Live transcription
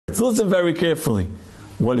listen very carefully.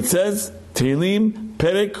 What it says, Tehillim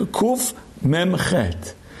Perek Kuf Mem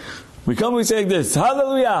Chet. We come, we say this,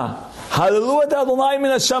 Hallelujah, Hallelujah to Adonai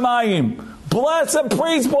min hashamayim. Bless and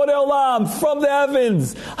praise Borei Olam from the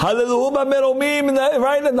heavens. Hallelujah meromim,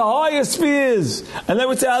 right in the highest spheres. And then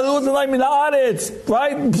we say Hallelujah min haaretz,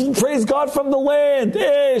 right? Praise God from the land.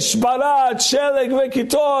 Ish, barat, sheleg,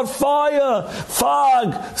 vekitor, fire,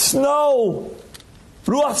 fog, snow.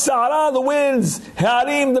 Ruach Sahara, the winds.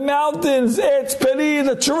 Harim, the mountains. Etz Peri,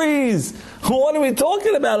 the trees. What are we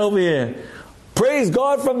talking about over here? Praise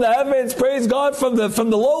God from the heavens. Praise God from the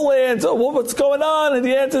lowlands. Oh, what's going on? And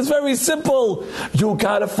the answer is very simple. You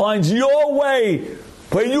got to find your way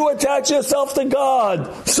where you attach yourself to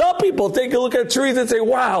God. Some people take a look at trees and say,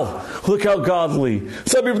 "Wow, look how godly."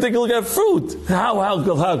 Some people take a look at fruit. How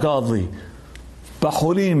godly.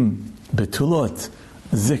 Bachurim, betulot,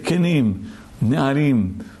 zekenim,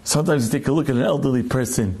 Narim. Sometimes you take a look at an elderly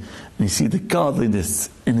person and you see the godliness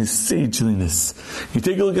and his sageliness. You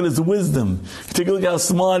take a look at his wisdom. You take a look at how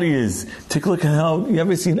smart he is. Take a look at how, you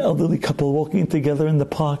ever see an elderly couple walking together in the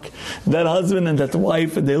park? That husband and that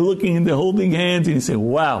wife, and they're looking and they're holding hands, and you say,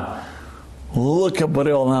 wow, look at what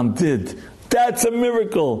Borei Olam did. That's a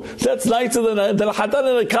miracle. That's nicer than a Hatan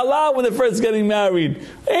and a Kala when they're first getting married.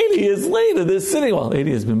 80 years later, they're sitting. Well, 80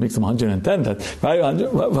 years makes them 110, right?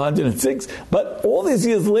 106. But all these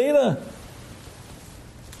years later,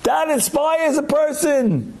 that inspires a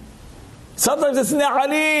person. Sometimes it's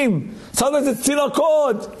Na'arim. Sometimes it's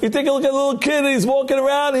Tinakot. You take a look at a little kid, he's walking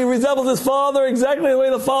around, he resembles his father exactly the way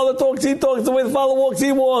the father talks, he talks. The way the father walks,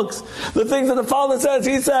 he walks. The things that the father says,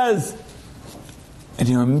 he says. And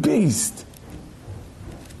you're amazed.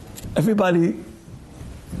 Everybody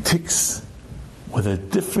ticks with a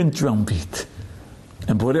different drumbeat.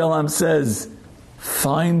 And Borei Olam says,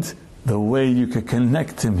 find the way you can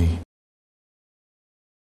connect to me.